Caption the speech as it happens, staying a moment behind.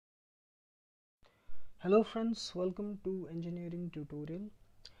Hello friends, welcome to engineering tutorial.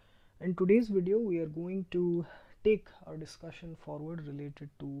 In today's video we are going to take our discussion forward related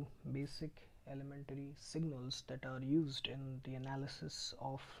to basic elementary signals that are used in the analysis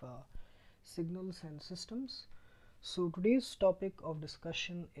of signals and systems. So today's topic of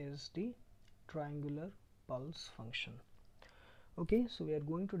discussion is the triangular pulse function. Okay, so we are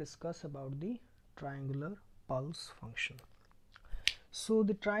going to discuss about the triangular pulse function. So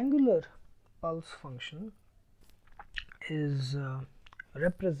the triangular pulse function is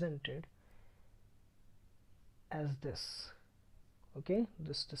represented as this. Okay,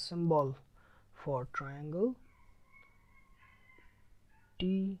 this is the symbol for triangle,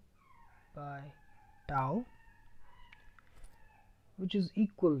 t by tau, which is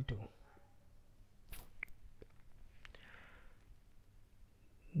equal to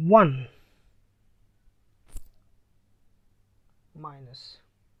 1 minus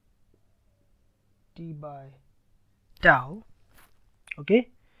t by tau, okay,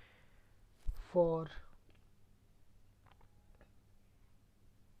 for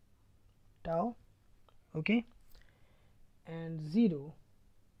tau, okay, and 0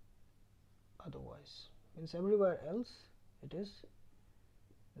 otherwise, means everywhere else it is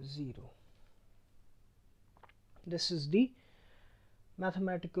 0. This is the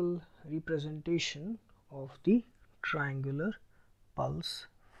mathematical representation of the triangular pulse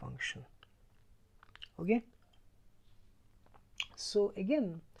function. Okay, so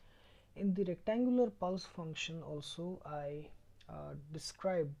again in the rectangular pulse function also I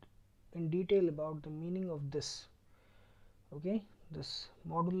described in detail about the meaning of this. Okay, this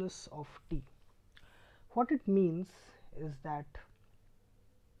modulus of t. What it means is that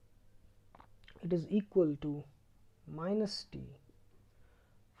it is equal to minus t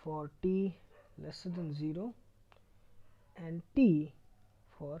for t lesser than 0 and t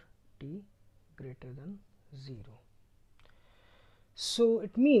for t greater than 0. So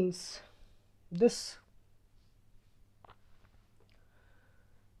it means this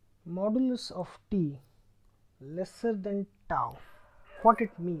modulus of t lesser than tau, what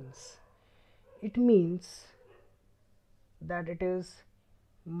it means? It means that it is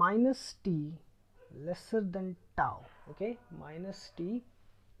minus t lesser than tau, okay, minus t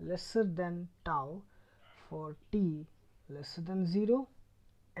lesser than tau for t lesser than 0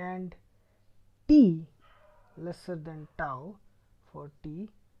 and t lesser than tau for t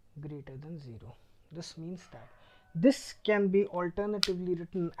greater than 0. This means that this can be alternatively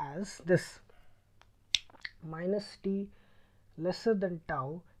written as this: minus t lesser than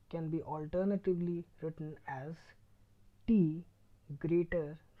tau can be alternatively written as t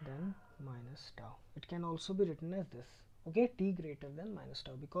greater than minus tau. It can also be written as this, okay, t greater than minus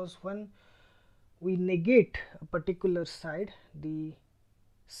tau, because when we negate a particular side, the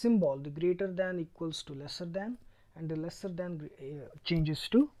symbol, the greater than, equals to lesser than, and the lesser than changes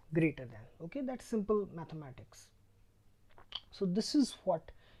to greater than. Okay, that's simple mathematics. So this is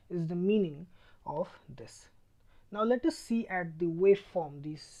what is the meaning of this. Now let us see at the waveform,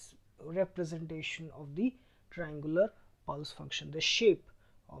 this representation of the triangular pulse function, the shape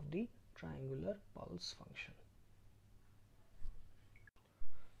of the triangular pulse function.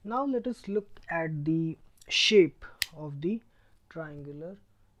 Now let us look at the shape of the triangular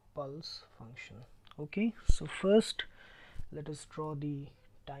pulse function. Okay, so first let us draw the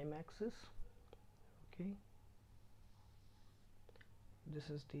time axis. Okay, this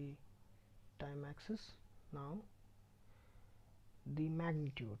is the time axis. Now the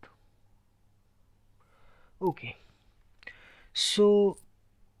magnitude. Okay, so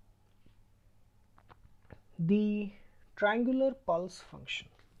the triangular pulse function,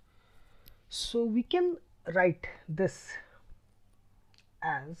 so we can write this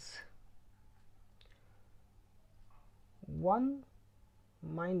as 1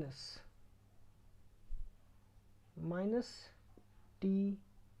 minus t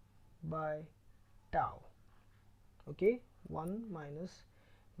by tau. Okay, 1 minus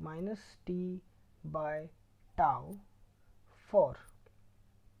t by tau for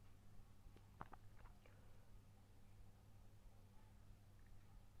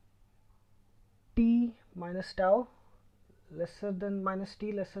t minus tau lesser than minus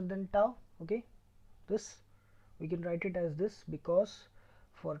t lesser than tau. Okay, this we can write it as this, because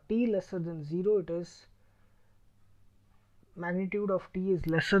for t lesser than 0 it is magnitude of t is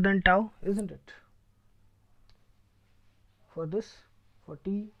lesser than tau, isn't it? For this, for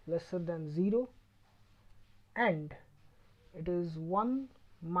t lesser than 0, and it is 1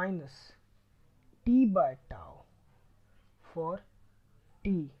 minus t by tau for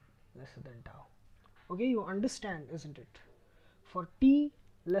t lesser than tau. Okay, you understand, isn't it? For t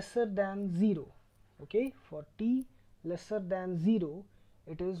lesser than 0, Okay, for t lesser than 0,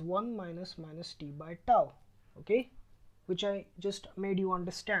 it is 1 minus t by tau. Okay, which I just made you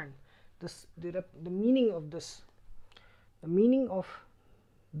understand. The meaning of this. The meaning of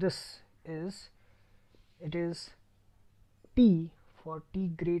this is, it is t for t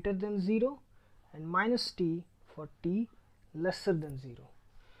greater than 0 and minus t for t lesser than 0.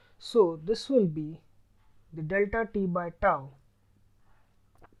 So this will be the delta t by tau.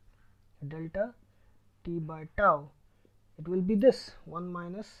 Delta t by tau, it will be this 1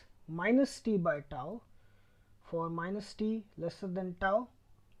 minus t by tau for minus t lesser than tau.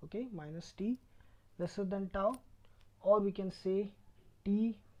 Okay, minus t lesser than tau, or we can say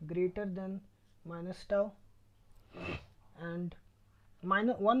t greater than minus tau, and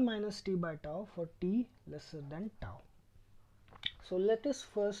 1 minus t by tau for t lesser than tau. So let us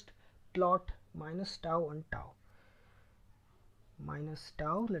first plot minus tau and tau. Minus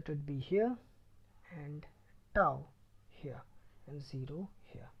tau, let it be here, and tau here, and 0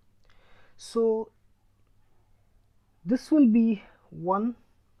 here. So this will be one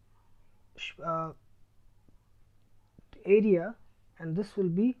area, and this will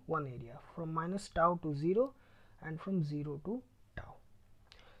be one area, from minus tau to 0 and from 0 to tau.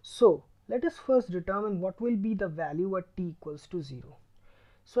 So let us first determine what will be the value at t equals to 0.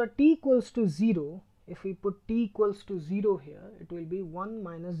 So at t equals to 0, if we put t equals to 0 here, it will be 1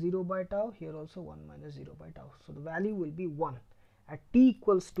 minus 0 by tau, here also 1 minus 0 by tau. So the value will be 1. At t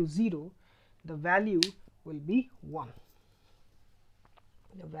equals to 0, the value will be 1.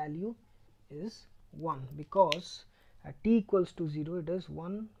 The value is 1 because at t equals to 0, it is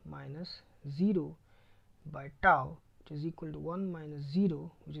 1 minus 0 by tau, which is equal to 1 minus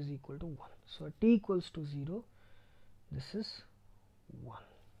 0, which is equal to 1. So at t equals to 0, this is 1.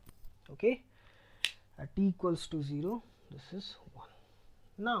 Okay, at t equals to 0, this is 1.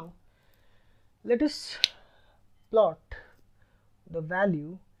 Now let us plot the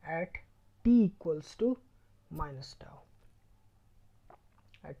value at t equals to minus tau.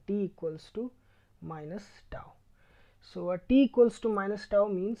 At t equals to minus tau. So at t equals to minus tau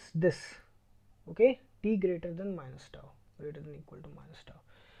means this. Okay, t greater than minus tau, greater than equal to minus tau.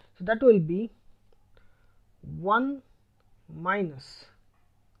 So that will be 1 minus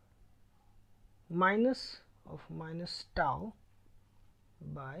of minus tau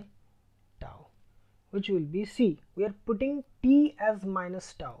by tau, which will be, see, we are putting t as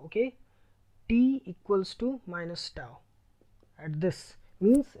minus tau. Okay, t equals to minus tau at this,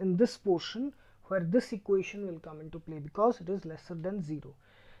 means in this portion where this equation will come into play because it is lesser than 0.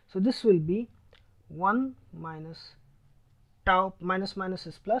 So this will be 1 minus tau, minus minus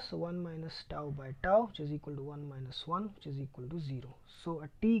is plus, so 1 minus tau by tau, which is equal to 1 minus 1, which is equal to 0. So at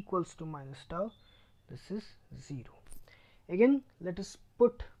t equals to minus tau, this is 0. Again, let us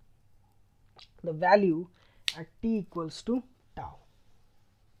put the value at t equals to tau.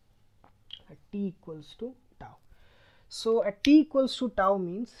 At t equals to tau. So at t equals to tau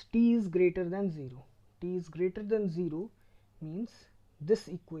means t is greater than 0. T is greater than 0 means this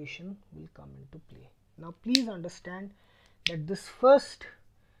equation will come into play. Now please understand that this first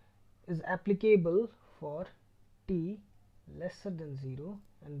is applicable for t lesser than 0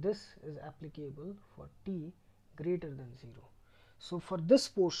 and this is applicable for t greater than 0. So for this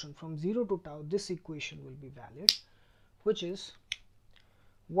portion from 0 to tau, this equation will be valid, which is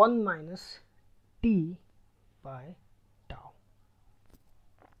 1 minus t by tau.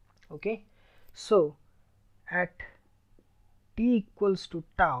 Okay, so at t equals to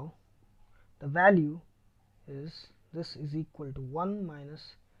tau, the value is, this is equal to 1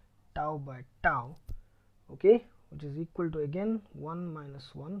 minus tau by tau, okay, which is equal to again 1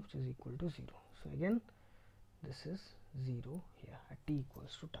 minus 1, which is equal to 0. So again this is 0 here at t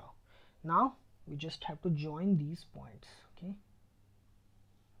equals to tau. Now we just have to join these points. Okay,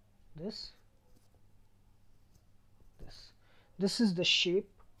 this is the shape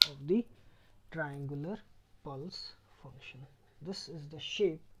of the triangular pulse function. This is the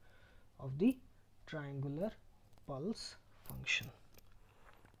shape of the triangular pulse function.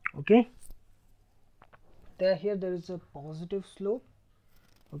 Okay, here there is a positive slope.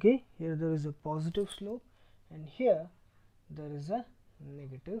 Okay, here there is a positive slope and here there is a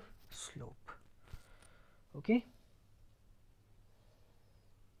negative slope. Okay,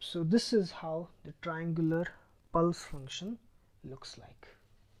 so this is how the triangular pulse function looks like.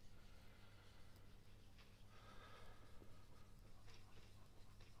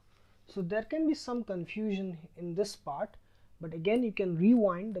 So there can be some confusion in this part, but again you can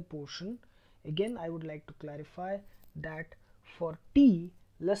rewind the portion. Again I would like to clarify that for t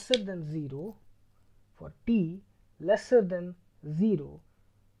lesser than 0,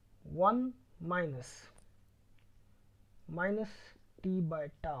 1 minus t by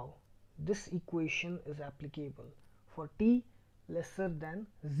tau, this equation is applicable for t lesser than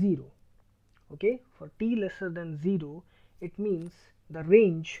 0. Okay, for t lesser than 0, it means the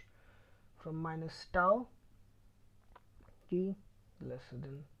range from minus tau t lesser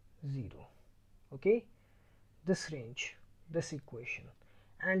than 0. Okay, this range, this equation.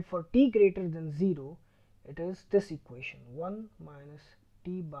 And for t greater than 0, it is this equation, 1 minus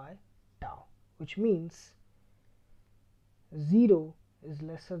t by tau, which means 0 is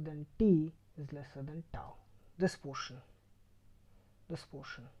lesser than t is lesser than tau. This portion,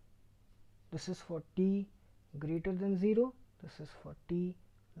 this is for t greater than 0, this is for t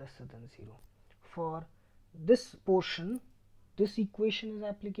lesser than 0. For this portion, this equation is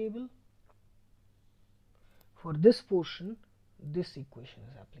applicable. For this portion, this equation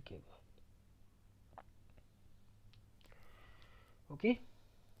is applicable. Okay,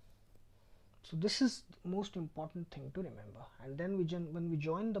 so this is the most important thing to remember, and then when we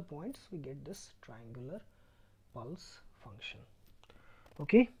join the points, we get this triangular pulse function.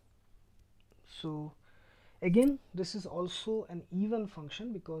 Okay, so again, this is also an even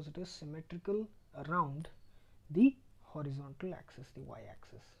function because it is symmetrical around the horizontal axis, the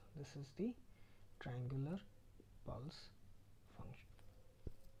y-axis. This is the triangular pulse function.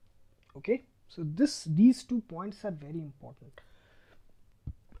 Okay, so these 2 points are very important.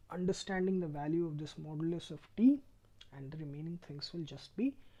 Understanding the value of this modulus of t, and the remaining things will just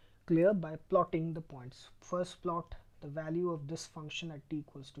be clear by plotting the points. First plot the value of this function at t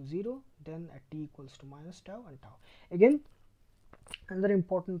equals to 0, then at t equals to minus tau and tau. Again, another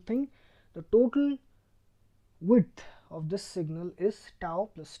important thing, the total width of this signal is tau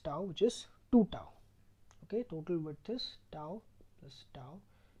plus tau, which is 2 tau. Okay, total width is tau plus tau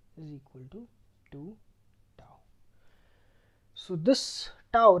is equal to 2 tau. So this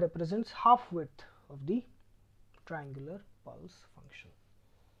tau represents half width of the triangular pulse function.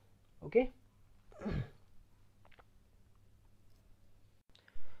 Okay.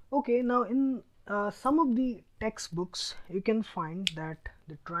 Okay, now in some of the textbooks you can find that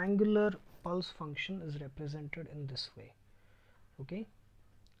the triangular pulse function is represented in this way. Okay,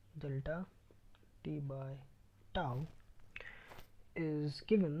 delta t by tau is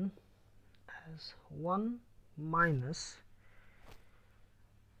given as 1 minus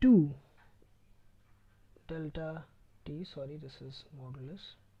 2 delta t, sorry, this is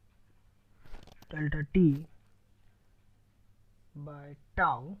modulus, delta t by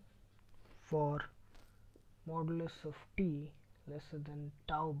tau for modulus of t lesser than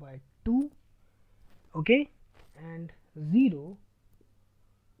tau by 2, okay, and 0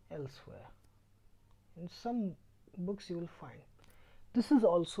 elsewhere. In some books you will find this is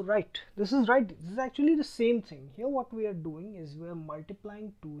also right. This is right. This is actually the same thing. Here what we are doing is we are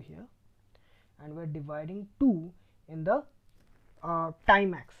multiplying 2 here and we are dividing 2 in the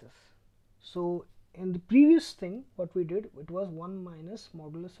time axis. So in the previous thing what we did, it was 1 minus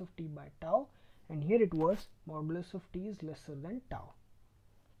modulus of t by tau, and here it was modulus of t is lesser than tau.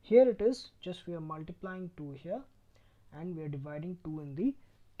 Here it is just we are multiplying 2 here and we are dividing 2 in the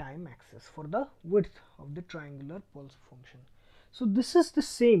time axis for the width of the triangular pulse function. So this is the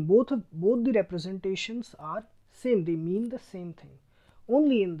same, both the representations are same, they mean the same thing.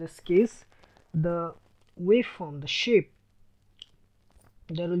 Only in this case the waveform, the shape,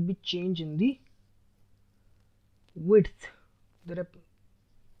 there will be change in the width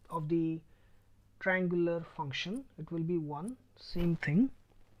of the triangular function. It will be 1, same thing,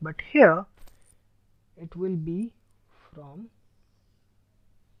 but here it will be from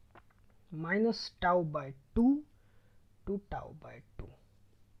minus tau by 2 to tau by 2,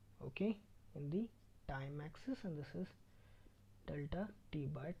 okay, in the time axis, and this is delta t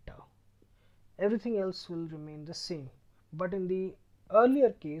by tau. Everything else will remain the same, but in the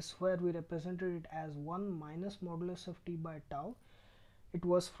earlier case where we represented it as 1 minus modulus of t by tau, it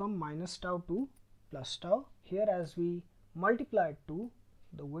was from minus tau to plus tau. Here as we multiplied 2,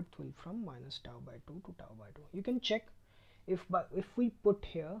 the width will from minus tau by 2 to tau by 2. You can check if we put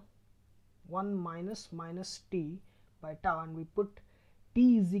here 1 minus t by tau and we put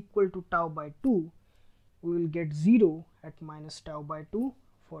t is equal to tau by 2, we will get 0 at minus tau by 2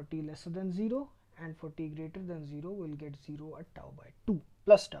 for t lesser than 0, and for t greater than 0 we will get 0 at tau by 2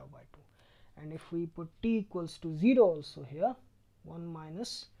 plus tau by 2. And if we put t equals to 0 also here, 1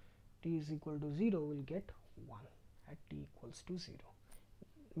 minus t is equal to 0, we will get 1 at t equals to 0.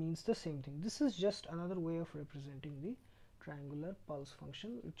 It means the same thing. This is just another way of representing the triangular pulse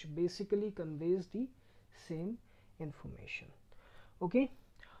function, which basically conveys the same information. Okay,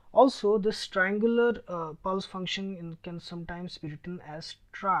 also this triangular pulse function can sometimes be written as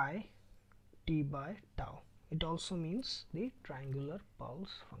tri t by tau. It also means the triangular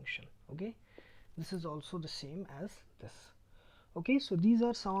pulse function. Okay, this is also the same as this. Okay, so these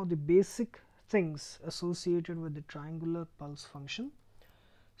are some of the basic things associated with the triangular pulse function.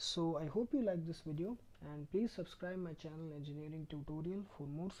 So I hope you like this video, and please subscribe my channel Engineering Tutorial for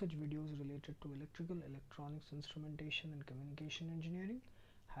more such videos related to electrical, electronics, instrumentation and communication engineering.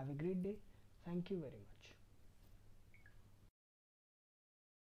 Have a great day. Thank you very much.